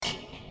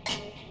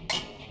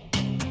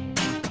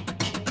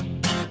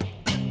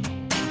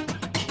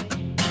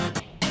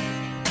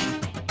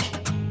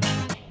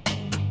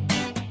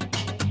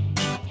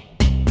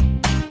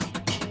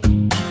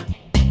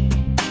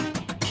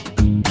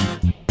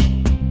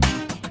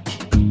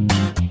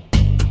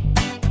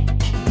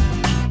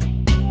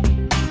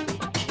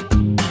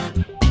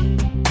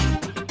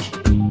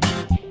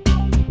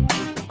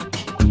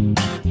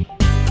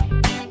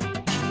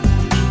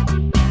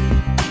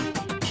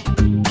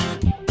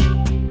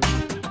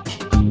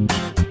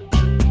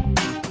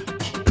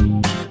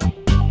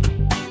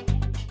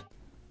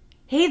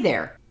Hey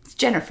there, it's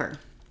Jennifer.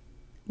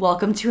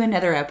 Welcome to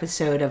another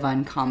episode of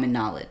Uncommon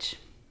Knowledge.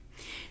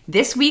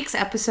 This week's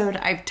episode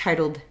I've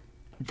titled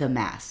The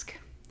Mask.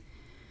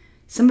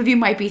 Some of you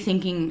might be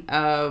thinking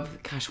of,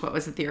 what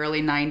was it, the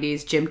early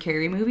 90s Jim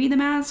Carrey movie, The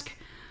Mask?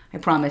 I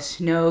promise,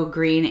 no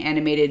green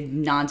animated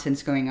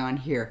nonsense going on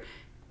here.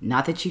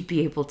 Not that you'd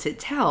be able to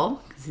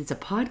tell, because it's a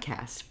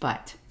podcast,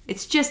 but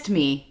it's just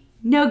me.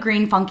 No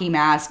green funky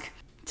mask.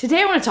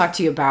 Today I want to talk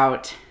to you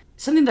about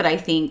something that I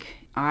think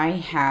I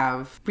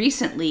have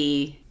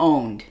recently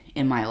owned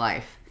in my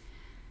life.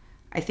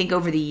 I think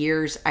over the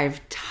years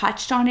I've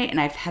touched on it and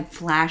I've had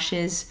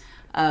flashes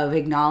of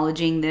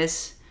acknowledging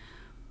this.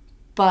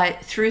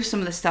 But through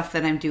some of the stuff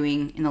that I'm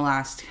doing in the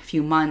last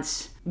few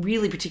months,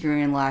 really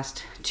particularly in the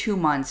last 2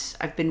 months,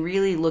 I've been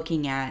really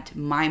looking at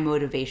my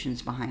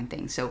motivations behind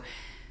things. So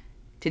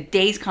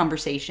today's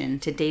conversation,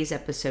 today's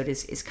episode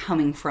is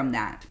coming from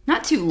that.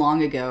 Not too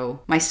long ago,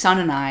 my son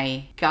and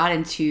I got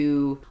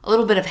into a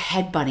little bit of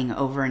headbutting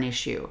over an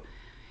issue.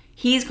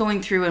 He's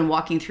going through and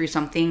walking through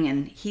something,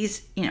 and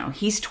he's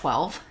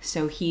 12,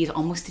 so he's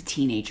almost a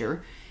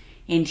teenager,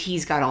 and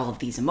he's got all of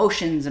these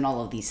emotions and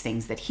all of these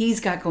things that he's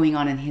got going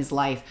on in his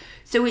life.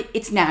 So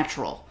it's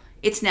natural.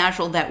 It's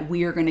natural that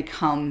we're going to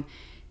come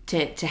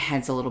to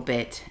heads a little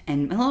bit,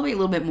 and a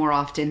little bit more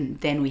often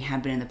than we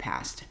have been in the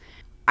past.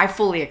 I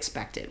fully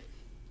expect it.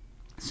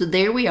 So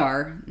there we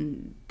are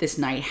this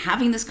night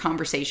having this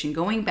conversation,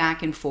 going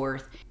back and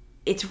forth.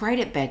 It's right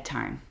at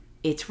bedtime.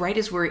 It's right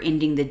as we're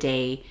ending the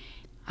day.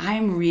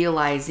 I'm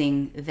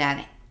realizing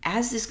that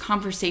as this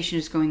conversation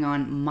is going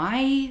on,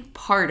 my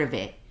part of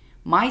it,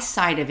 my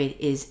side of it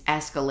is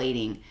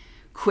escalating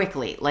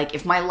quickly. Like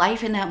if my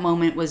life in that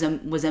moment was a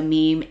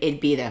meme,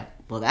 it'd be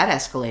that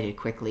escalated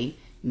quickly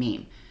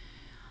meme.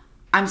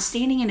 I'm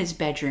standing in his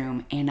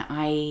bedroom and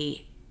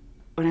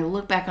when I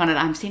look back on it,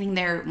 I'm standing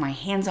there, my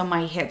hands on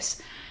my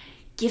hips,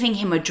 giving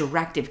him a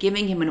directive,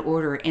 giving him an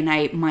order, and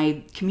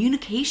my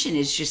communication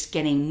is just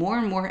getting more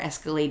and more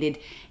escalated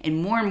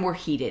and more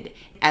heated.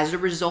 As a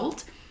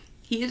result,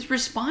 he is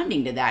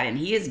responding to that and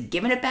he is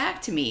giving it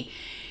back to me.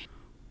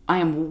 I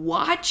am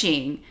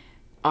watching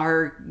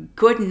our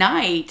good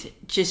night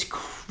just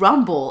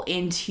crumble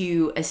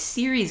into a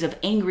series of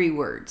angry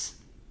words.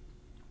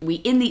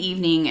 We end the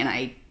evening and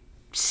I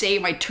say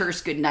my terse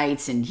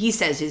goodnights and he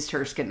says his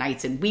terse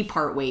goodnights and we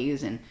part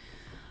ways, and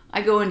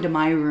I go into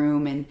my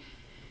room and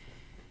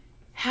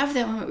have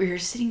that moment where you're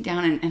sitting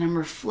down and I'm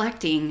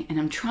reflecting and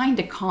I'm trying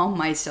to calm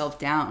myself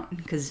down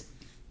because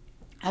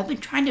I've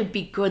been trying to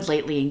be good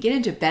lately and get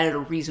into bed at a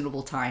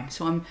reasonable time.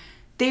 So I'm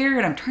there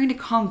and I'm trying to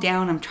calm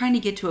down. I'm trying to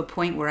get to a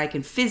point where I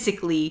can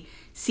physically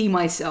see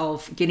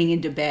myself getting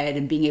into bed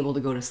and being able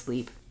to go to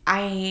sleep.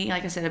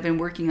 Like I said, I've been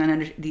working on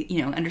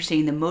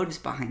understanding the motives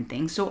behind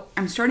things. So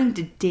I'm starting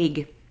to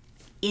dig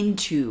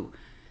into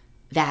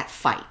that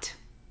fight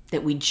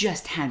that we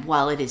just had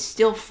while it is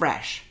still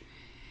fresh.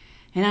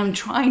 And I'm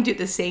trying to at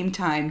the same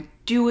time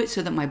do it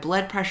so that my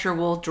blood pressure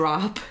will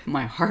drop,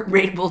 my heart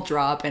rate will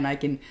drop, and I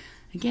can,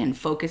 again,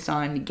 focus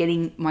on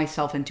getting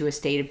myself into a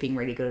state of being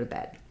ready to go to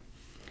bed.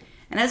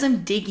 And as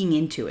I'm digging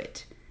into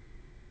it,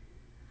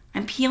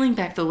 I'm peeling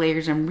back the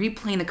layers, I'm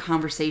replaying the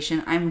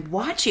conversation, I'm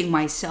watching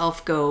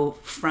myself go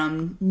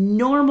from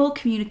normal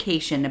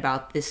communication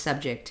about this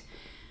subject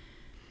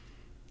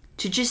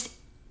to just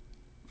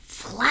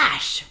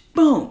flash,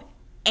 boom,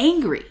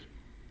 angry.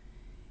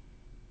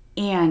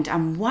 And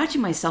I'm watching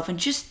myself and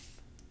just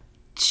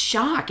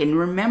shock and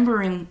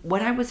remembering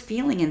what I was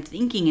feeling and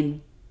thinking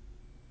and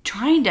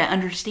trying to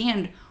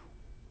understand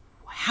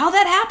how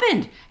that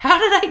happened. How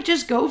did I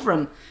just go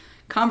from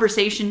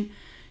conversation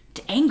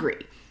to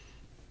angry?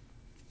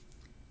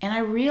 And I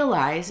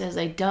realized as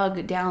I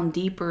dug down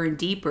deeper and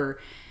deeper,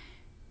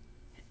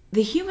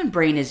 the human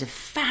brain is a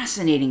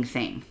fascinating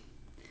thing.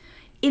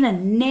 In a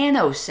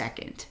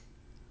nanosecond,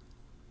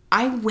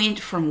 I went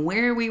from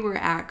where we were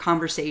at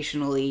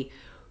conversationally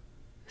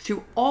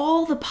through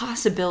all the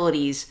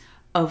possibilities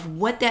of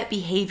what that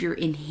behavior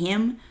in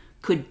him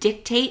could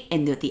dictate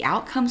and what the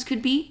outcomes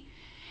could be.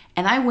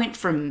 And I went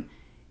from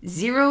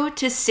 0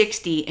 to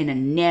 60 in a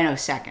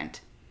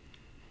nanosecond.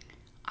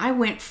 I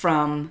went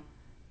from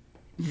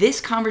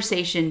this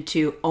conversation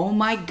to, oh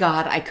my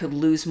God, I could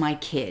lose my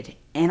kid.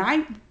 And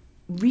I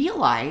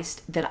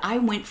realized that I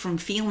went from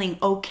feeling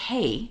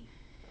okay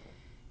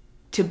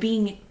to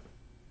being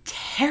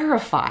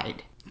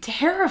terrified.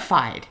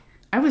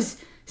 I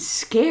was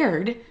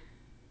scared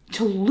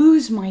to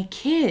lose my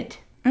kid.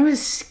 I was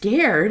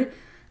scared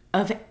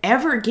of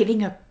ever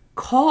getting a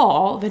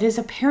call that is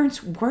a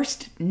parent's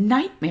worst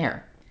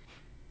nightmare.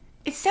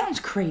 It sounds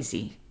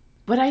crazy.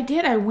 But I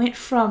did. I went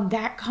from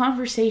that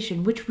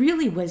conversation, which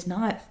really was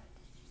not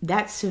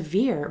that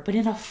severe, but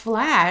in a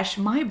flash,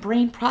 my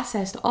brain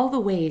processed all the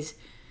ways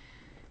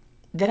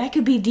that I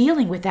could be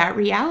dealing with that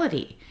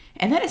reality.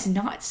 And that is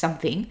not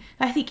something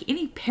I think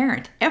any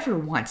parent ever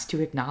wants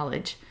to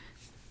acknowledge.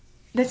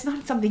 That's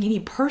not something any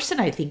person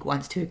I think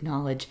wants to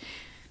acknowledge,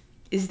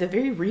 is the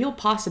very real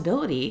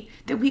possibility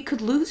that we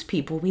could lose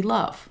people we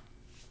love.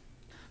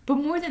 But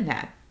more than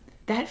that,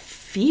 that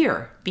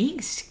fear,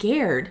 being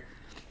scared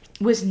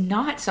was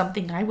not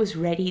something I was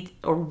ready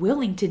or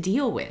willing to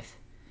deal with.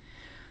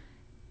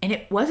 And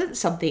it wasn't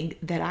something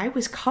that I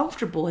was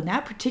comfortable in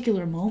that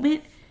particular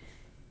moment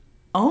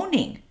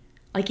owning.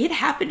 Like, it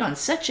happened on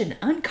such an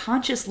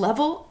unconscious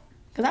level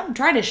because I'm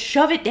trying to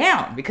shove it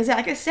down because,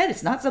 like I said,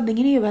 it's not something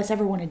any of us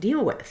ever want to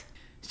deal with.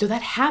 So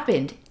that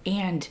happened,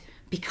 and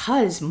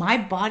because my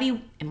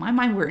body and my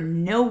mind were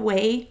in no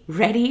way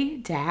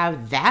ready to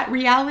have that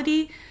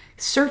reality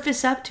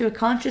surface up to a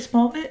conscious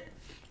moment,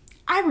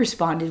 I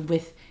responded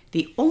with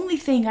the only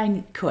thing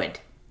I could,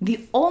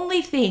 the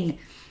only thing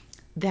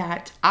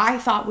that I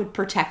thought would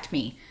protect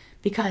me.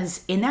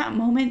 Because in that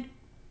moment,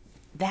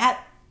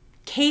 that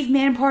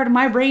caveman part of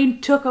my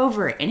brain took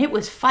over, and it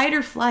was fight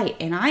or flight.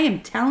 And I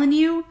am telling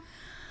you,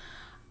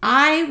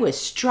 I was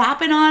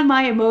strapping on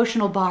my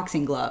emotional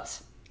boxing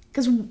gloves.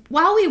 Because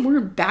while we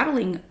weren't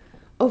battling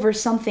over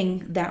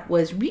something that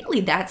was really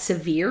that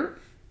severe,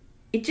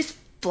 it just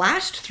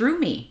flashed through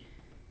me.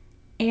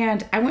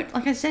 And I went,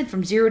 like I said,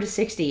 from 0 to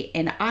 60,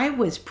 and I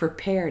was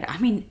prepared. I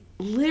mean,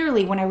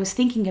 literally, when I was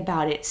thinking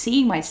about it,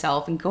 seeing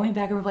myself and going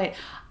back over it,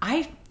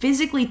 I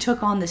physically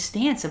took on the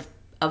stance of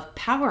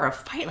power, of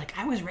fight. Like,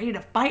 I was ready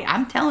to fight.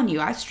 I'm telling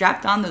you, I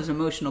strapped on those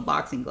emotional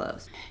boxing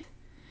gloves.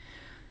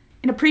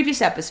 In a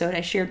previous episode,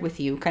 I shared with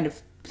you kind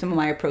of some of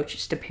my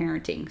approaches to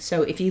parenting.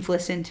 So if you've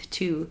listened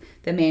to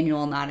the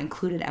Manual Not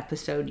Included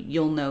episode,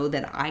 you'll know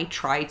that I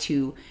try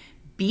to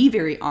be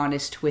very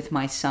honest with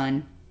my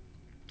son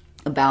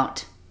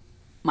about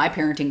my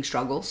parenting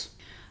struggles.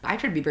 I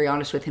try to be very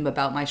honest with him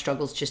about my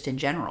struggles just in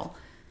general.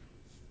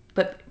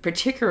 But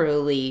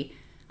particularly,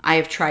 I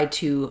have tried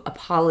to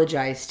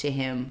apologize to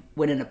him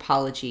when an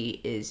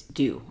apology is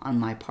due on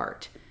my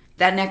part.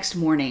 That next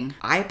morning,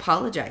 I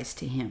apologized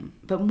to him.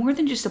 But more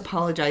than just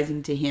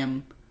apologizing to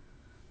him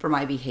for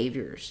my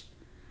behaviors,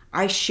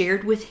 I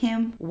shared with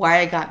him why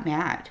I got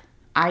mad.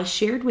 I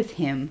shared with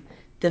him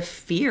the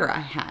fear I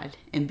had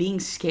and being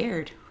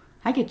scared.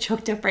 I get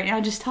choked up right now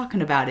just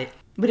talking about it.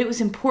 But it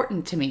was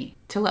important to me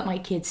to let my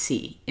kids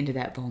see into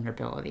that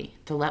vulnerability,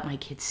 to let my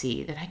kids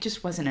see that I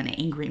just wasn't an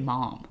angry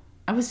mom.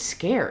 I was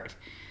scared.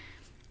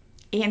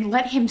 And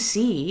let him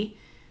see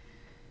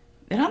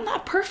that I'm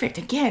not perfect.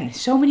 Again,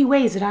 so many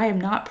ways that I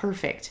am not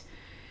perfect.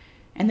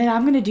 And that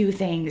I'm going to do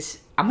things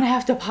I'm going to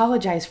have to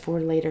apologize for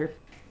later.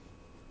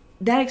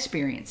 That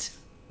experience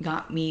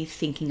got me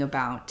thinking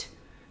about,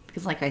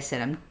 because like I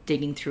said, I'm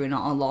digging through in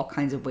all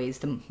kinds of ways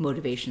the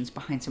motivations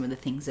behind some of the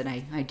things that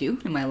I do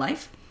in my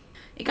life.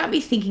 It got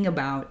me thinking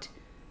about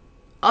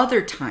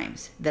other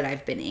times that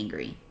I've been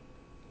angry.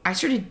 I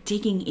started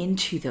digging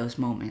into those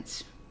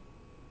moments.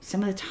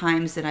 Some of the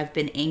times that I've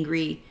been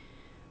angry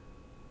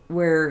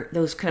where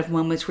those kind of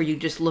moments where you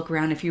just look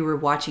around, if you were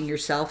watching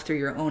yourself through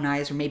your own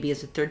eyes, or maybe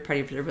as a third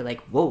party observer,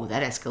 like, whoa,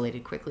 that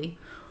escalated quickly.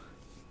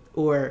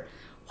 Or,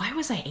 why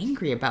was I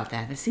angry about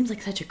that? It seems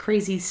like such a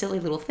crazy, silly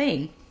little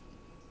thing.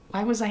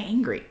 Why was I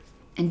angry?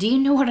 And do you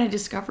know what I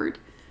discovered?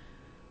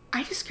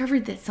 I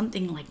discovered that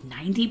something like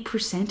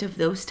 90% of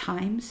those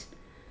times,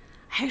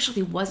 I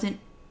actually wasn't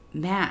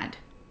mad.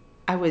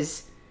 I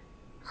was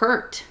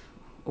hurt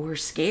or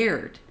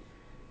scared,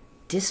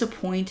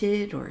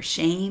 disappointed or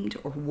ashamed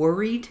or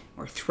worried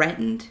or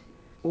threatened,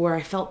 or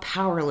I felt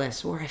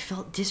powerless, or I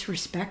felt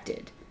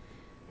disrespected.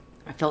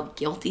 I felt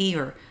guilty,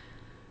 or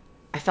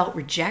I felt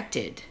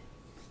rejected.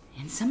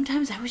 And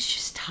sometimes I was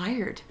just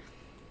tired.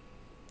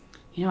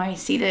 You know, I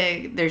see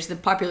there's the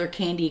popular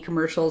candy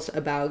commercials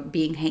about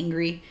being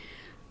hangry.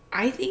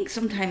 I think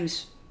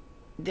sometimes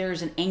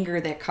there's an anger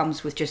that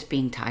comes with just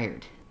being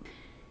tired.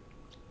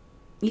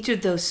 Each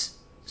of those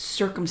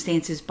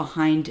circumstances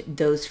behind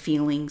those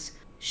feelings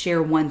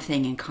share one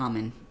thing in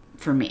common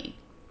for me.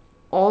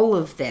 All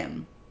of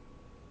them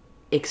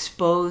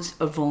expose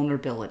a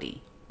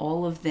vulnerability.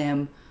 All of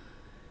them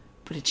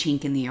put a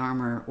chink in the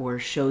armor or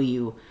show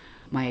you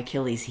my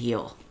Achilles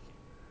heel.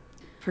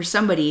 For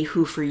somebody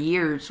who for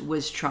years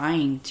was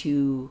trying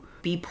to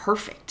be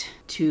perfect,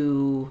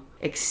 to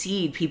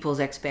exceed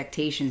people's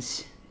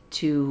expectations,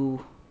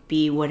 to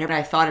be whatever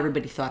I thought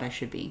everybody thought I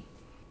should be.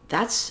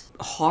 That's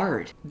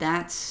hard.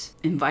 That's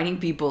inviting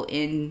people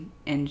in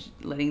and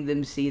letting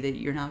them see that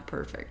you're not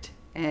perfect.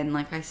 And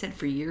like I said,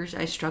 for years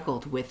I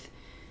struggled with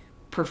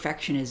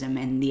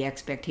perfectionism and the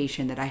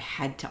expectation that I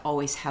had to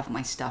always have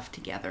my stuff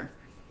together.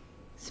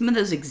 Some of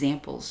those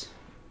examples,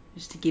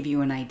 just to give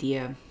you an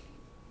idea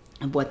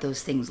of what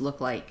those things look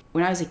like.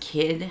 When I was a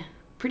kid,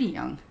 pretty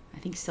young, I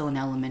think still in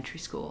elementary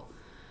school,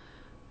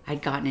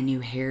 I'd gotten a new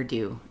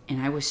hairdo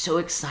and I was so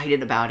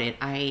excited about it.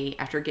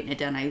 After getting it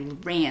done, I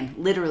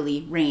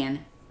literally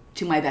ran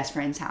to my best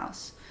friend's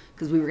house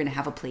because we were going to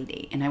have a play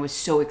date. And I was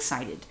so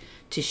excited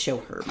to show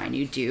her my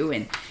new do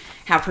and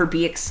have her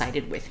be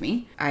excited with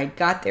me. I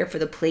got there for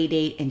the play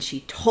date and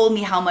she told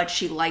me how much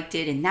she liked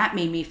it, and that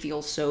made me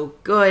feel so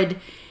good.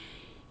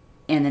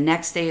 And the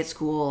next day at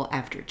school,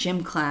 after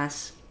gym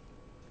class,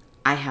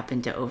 I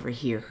happened to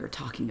overhear her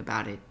talking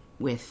about it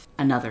with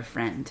another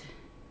friend.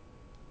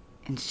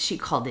 And she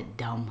called it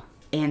dumb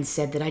and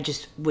said that I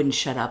just wouldn't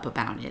shut up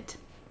about it.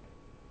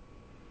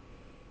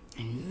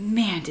 And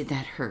man, did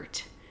that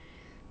hurt.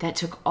 that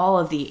took all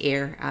of the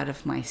air out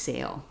of my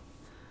sail.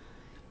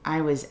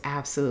 I was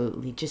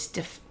absolutely just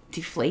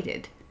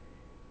deflated.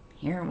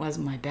 Here was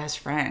my best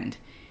friend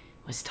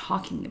was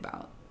talking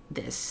about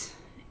this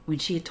when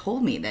she had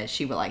told me that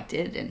she liked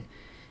it and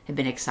had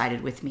been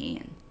excited with me.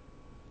 And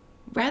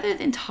rather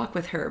than talk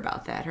with her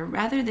about that, or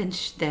rather than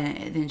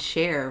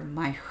share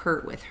my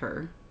hurt with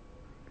her,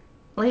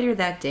 later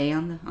that day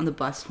on the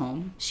bus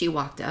home, she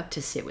walked up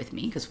to sit with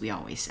me because we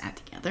always sat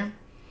together.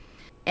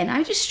 And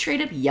I just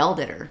straight up yelled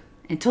at her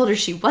and told her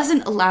she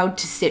wasn't allowed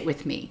to sit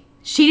with me.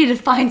 She needed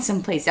to find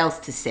someplace else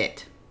to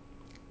sit.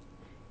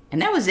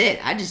 And that was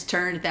it. I just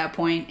turned at that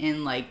point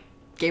and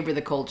gave her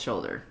the cold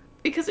shoulder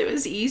because it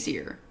was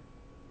easier.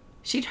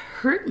 She'd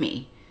hurt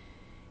me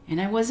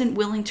and I wasn't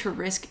willing to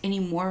risk any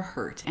more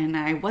hurt. And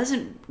I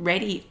wasn't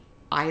ready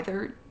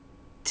either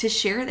to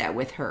share that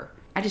with her.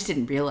 I just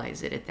didn't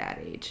realize it at that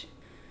age.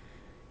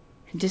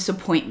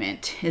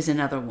 Disappointment is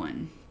another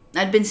one.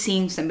 I'd been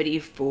seeing somebody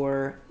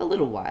for a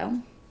little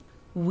while.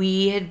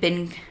 We had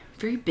been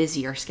very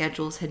busy. Our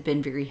schedules had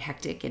been very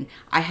hectic, and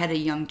I had a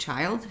young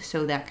child,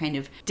 so that kind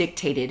of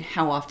dictated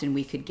how often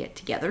we could get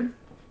together.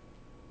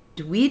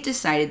 We had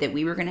decided that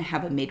we were going to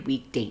have a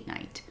midweek date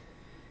night,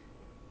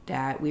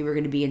 that we were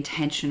going to be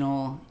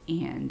intentional,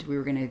 and we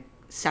were going to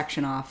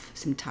section off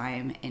some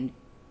time and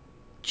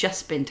just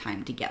spend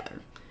time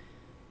together.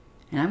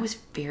 And I was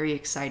very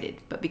excited,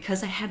 but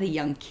because I had a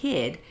young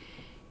kid,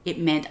 it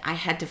meant I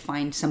had to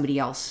find somebody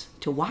else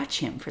to watch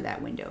him for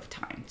that window of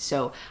time.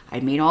 So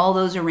I made all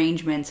those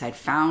arrangements. I'd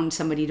found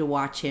somebody to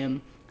watch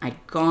him. I'd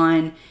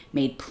gone,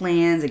 made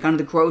plans. I'd gone to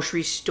the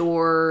grocery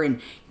store and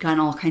gotten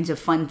all kinds of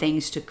fun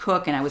things to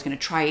cook. And I was going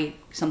to try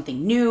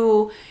something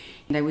new.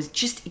 And I was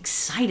just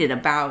excited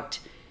about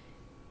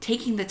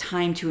taking the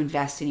time to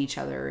invest in each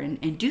other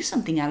and do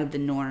something out of the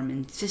norm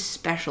and just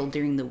special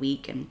during the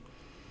week. And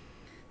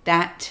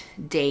that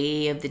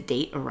day of the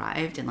date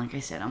arrived, and like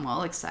I said, I'm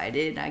all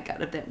excited. I got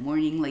up that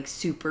morning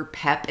super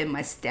pep in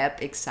my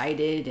step,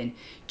 excited and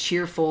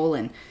cheerful,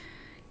 and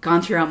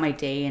gone throughout my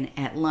day. And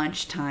at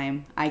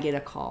lunchtime, I get a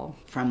call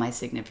from my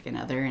significant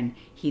other, and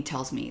he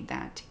tells me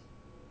that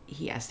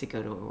he has to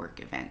go to a work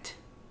event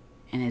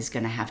and is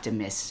going to have to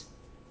miss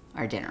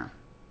our dinner.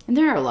 And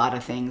there are a lot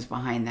of things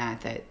behind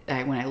that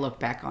when I look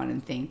back on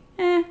and think,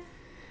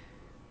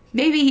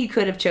 maybe he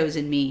could have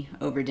chosen me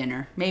over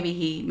dinner. Maybe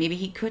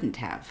he couldn't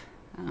have.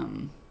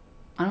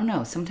 I don't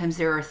know. Sometimes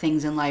there are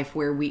things in life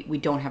where we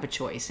don't have a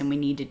choice and we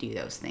need to do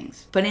those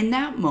things. But in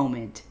that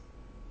moment,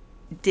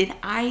 did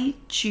I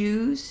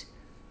choose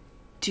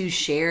to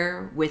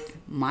share with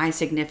my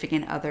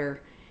significant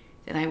other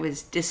that I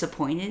was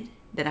disappointed,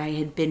 that I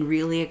had been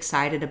really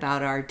excited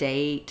about our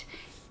date,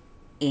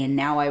 and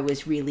now I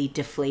was really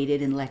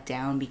deflated and let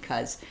down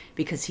because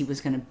he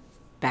was going to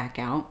back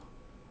out?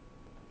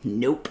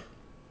 Nope.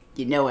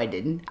 You know I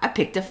didn't. I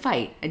picked a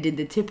fight. I did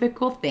the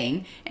typical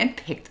thing and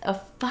picked a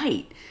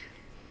fight.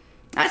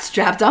 I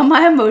strapped on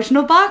my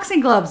emotional boxing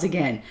gloves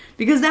again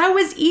because that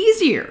was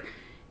easier.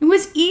 It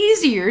was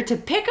easier to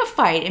pick a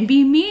fight and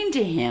be mean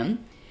to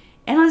him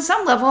and on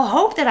some level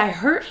hope that I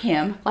hurt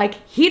him like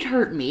he'd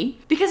hurt me,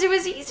 because it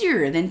was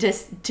easier than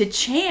to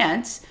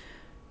chance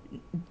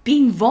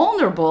being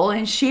vulnerable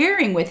and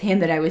sharing with him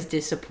that I was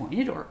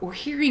disappointed, or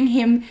hearing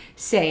him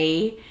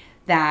say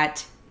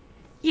that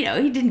he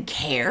didn't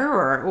care,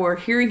 or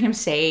hearing him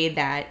say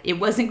that it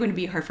wasn't going to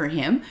be hard for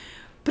him.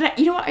 But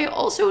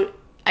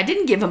I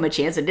didn't give him a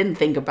chance. I didn't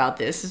think about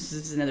this. This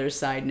is another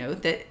side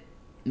note, that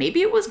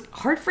maybe it was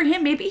hard for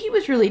him. Maybe he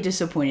was really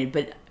disappointed,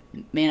 but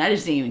man, I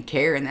just didn't even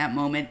care in that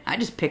moment. I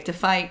just picked a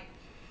fight,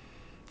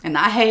 and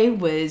I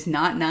was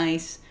not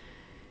nice,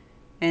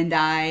 and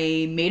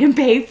I made him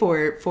pay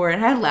for it.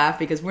 And I laugh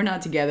because we're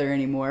not together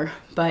anymore.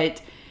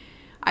 But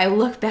I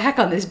look back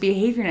on this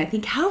behavior and I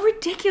think, how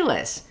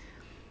ridiculous.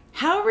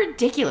 How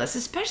ridiculous,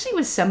 especially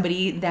with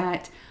somebody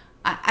that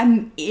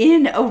I'm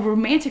in a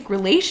romantic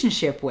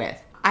relationship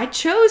with. I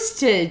chose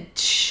to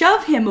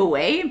shove him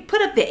away and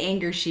put up the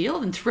anger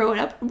shield and throw it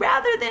up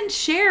rather than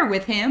share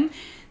with him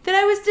that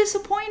I was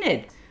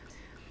disappointed.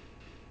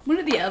 One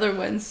of the other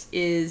ones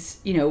is,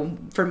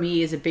 for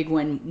me is a big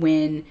one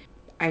when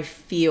I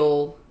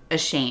feel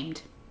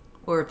ashamed,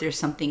 or if there's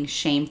something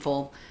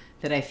shameful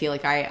that I feel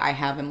like I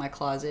have in my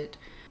closet,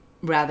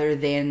 rather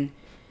than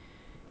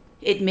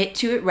admit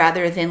to it,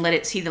 rather than let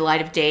it see the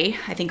light of day.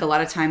 I think a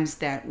lot of times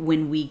that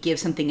when we give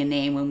something a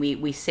name, when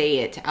we say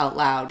it out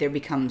loud, there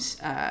becomes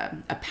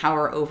a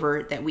power over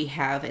it that we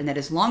have, and that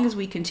as long as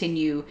we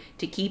continue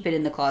to keep it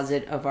in the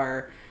closet of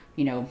our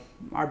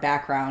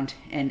background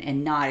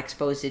and not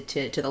expose it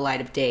to the light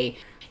of day,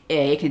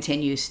 it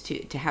continues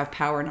to have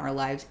power in our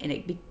lives, and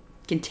it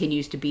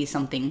continues to be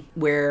something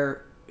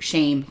where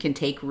shame can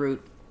take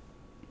root.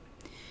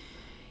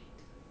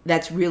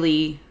 That's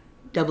really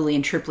doubly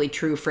and triply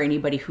true for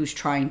anybody who's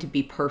trying to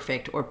be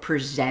perfect or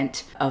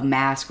present a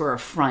mask or a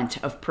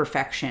front of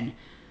perfection.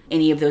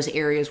 Any of those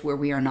areas where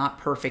we are not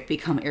perfect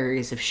become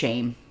areas of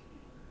shame,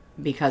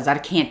 because I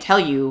can't tell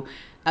you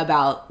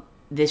about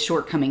this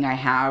shortcoming I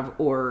have,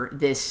 or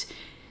this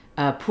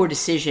poor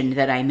decision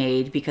that I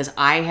made because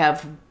I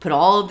have put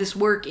all of this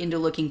work into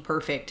looking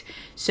perfect.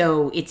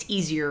 So it's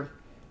easier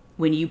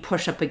when you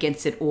push up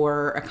against it,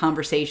 or a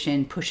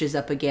conversation pushes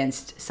up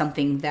against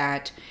something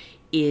that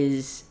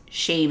is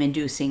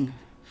shame-inducing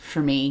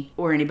for me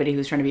or anybody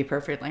who's trying to be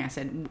perfect. Like I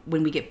said,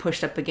 when we get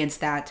pushed up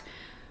against that,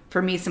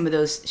 for me, some of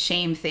those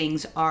shame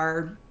things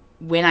are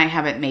when I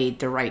haven't made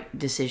the right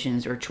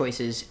decisions or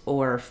choices,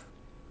 or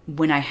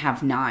when I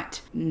have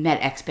not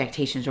met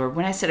expectations, or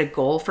when I set a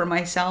goal for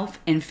myself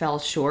and fell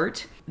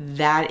short.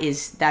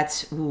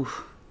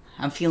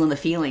 I'm feeling the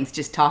feelings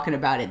just talking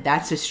about it.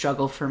 That's a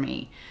struggle for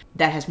me.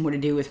 That has more to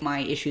do with my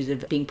issues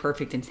of being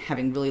perfect and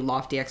having really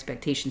lofty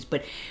expectations,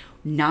 but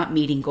not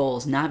meeting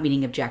goals, not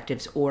meeting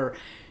objectives, or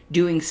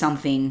doing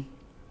something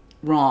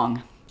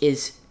wrong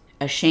is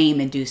a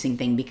shame-inducing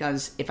thing,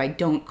 because if I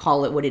don't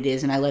call it what it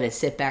is and I let it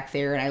sit back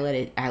there and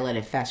I let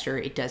it fester,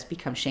 it does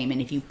become shame. And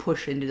if you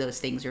push into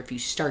those things, or if you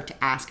start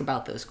to ask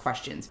about those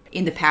questions,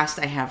 in the past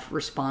I have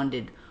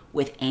responded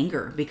with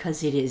anger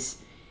because it is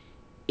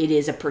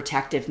a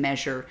protective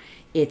measure.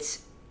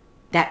 It's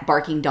that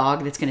barking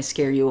dog that's going to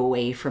scare you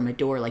away from a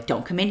door. Like,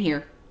 don't come in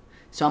here.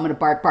 So I'm going to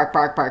bark, bark,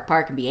 bark, bark,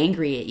 bark, and be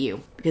angry at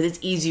you, because it's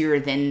easier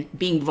than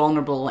being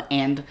vulnerable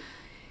and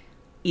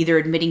either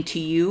admitting to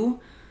you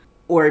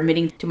or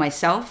admitting to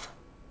myself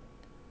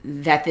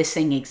that this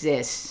thing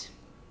exists.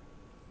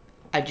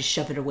 I just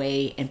shove it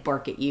away and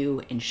bark at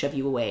you and shove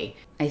you away.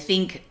 I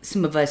think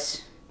some of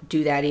us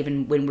do that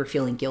even when we're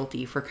feeling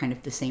guilty for kind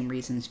of the same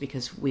reasons,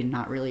 because we're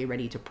not really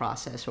ready to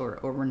process, or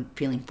we're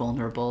feeling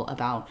vulnerable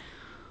about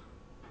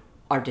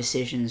our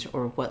decisions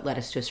or what led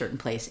us to a certain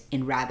place.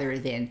 And rather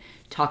than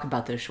talk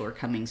about those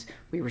shortcomings,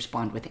 we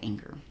respond with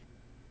anger.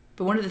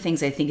 But one of the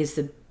things I think is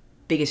the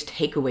biggest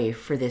takeaway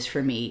for this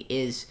for me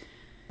is,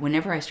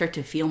 whenever I start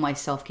to feel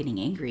myself getting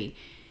angry,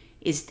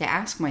 is to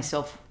ask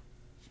myself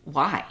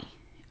why.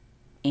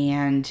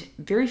 And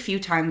very few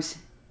times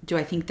do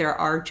I think there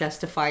are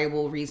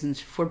justifiable reasons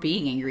for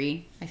being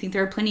angry. I think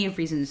there are plenty of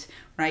reasons,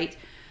 right?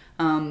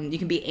 You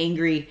can be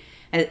angry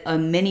at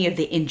many of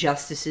the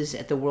injustices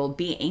at the world.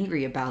 Be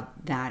angry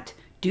about that.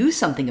 Do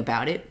something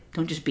about it.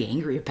 Don't just be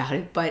angry about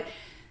it. But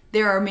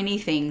there are many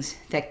things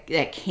that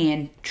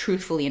can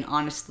truthfully and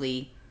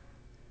honestly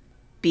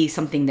be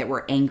something that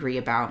we're angry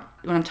about.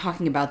 What I'm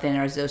talking about then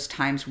are those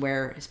times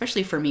where,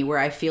 especially for me, where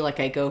I feel like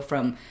I go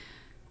from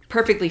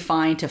perfectly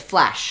fine to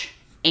flash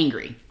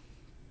angry.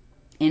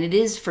 And it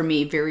is, for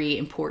me, very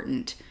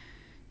important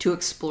to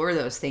explore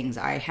those things.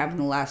 I have, in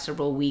the last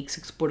several weeks,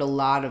 explored a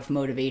lot of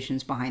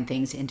motivations behind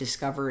things and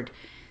discovered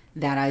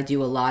that I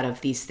do a lot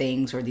of these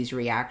things or these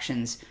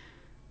reactions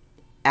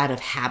out of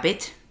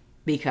habit,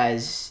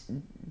 because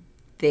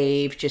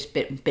they've just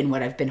been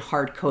what I've been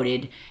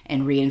hard-coded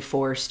and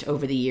reinforced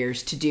over the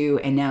years to do.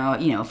 And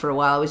now, for a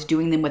while I was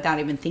doing them without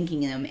even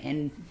thinking them,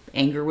 and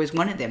anger was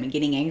one of them, and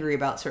getting angry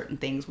about certain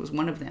things was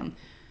one of them.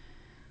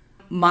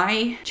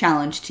 My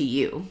challenge to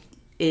you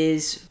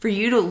is for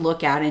you to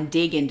look at and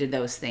dig into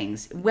those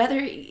things. Whether,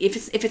 if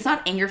it's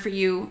not anger for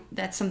you,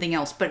 that's something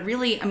else. But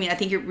really, I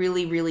think it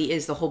really, really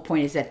is, the whole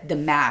point is that the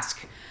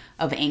mask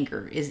of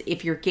anger is,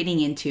 if you're getting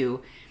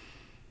into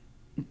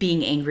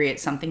being angry at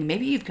something,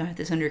 maybe you've got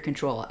this under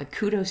control.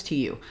 Kudos to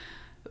you.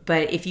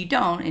 But if you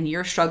don't, and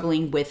you're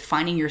struggling with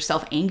finding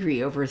yourself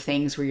angry over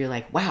things where you're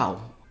like,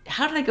 wow,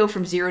 how did I go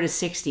from 0 to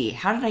 60?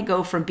 How did I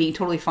go from being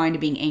totally fine to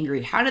being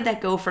angry? How did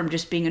that go from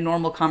just being a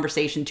normal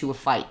conversation to a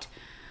fight?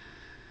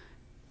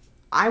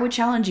 I would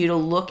challenge you to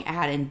look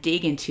at and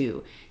dig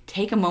into,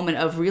 take a moment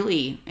of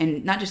really,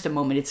 and not just a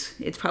moment,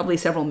 it's probably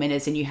several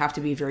minutes, and you have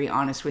to be very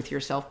honest with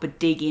yourself, but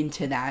dig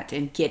into that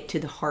and get to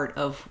the heart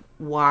of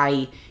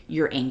why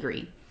you're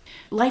angry.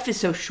 Life is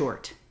so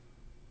short.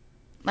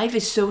 Life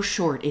is so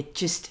short.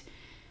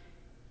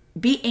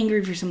 Be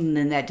angry for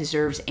something that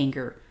deserves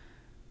anger.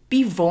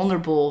 Be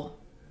vulnerable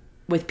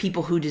with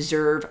people who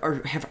deserve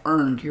or have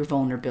earned your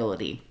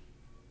vulnerability.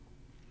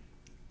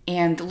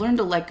 And learn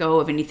to let go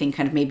of anything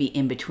kind of maybe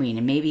in between.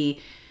 And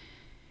maybe,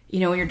 when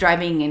you're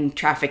driving in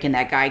traffic and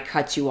that guy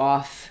cuts you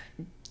off,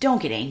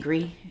 don't get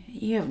angry.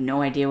 You have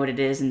no idea what it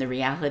is. And the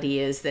reality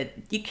is that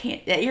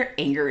your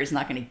anger is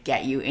not going to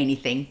get you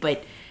anything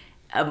but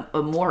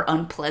a more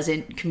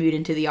unpleasant commute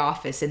into the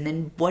office. And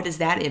then what does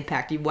that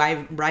impact? You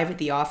arrive at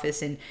the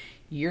office and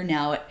you're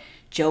now at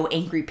Joe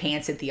Angry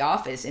Pants at the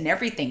office, and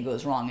everything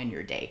goes wrong in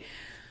your day.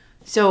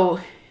 So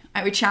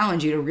I would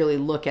challenge you to really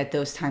look at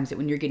those times that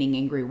when you're getting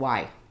angry,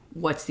 why?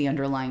 What's the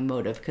underlying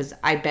motive? Because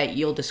I bet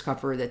you'll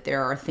discover that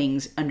there are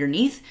things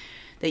underneath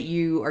that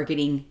you are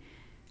getting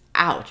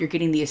out. You're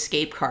getting the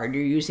escape card.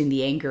 You're using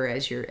the anger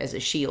as a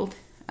shield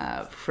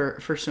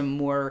for some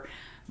more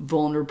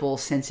vulnerable,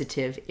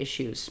 sensitive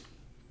issues.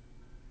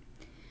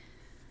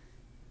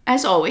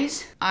 As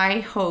always, I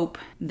hope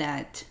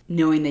that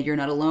knowing that you're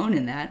not alone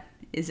in that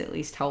is at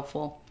least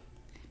helpful.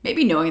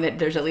 Maybe knowing that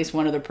there's at least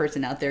one other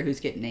person out there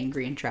who's getting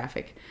angry in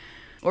traffic,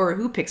 or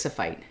who picks a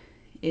fight,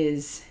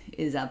 is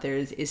out there,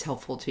 is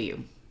helpful to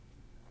you.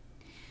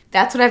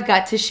 That's what I've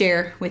got to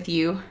share with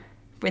you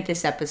with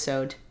this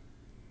episode.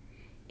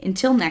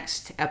 Until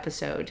next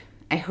episode,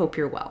 I hope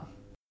you're well.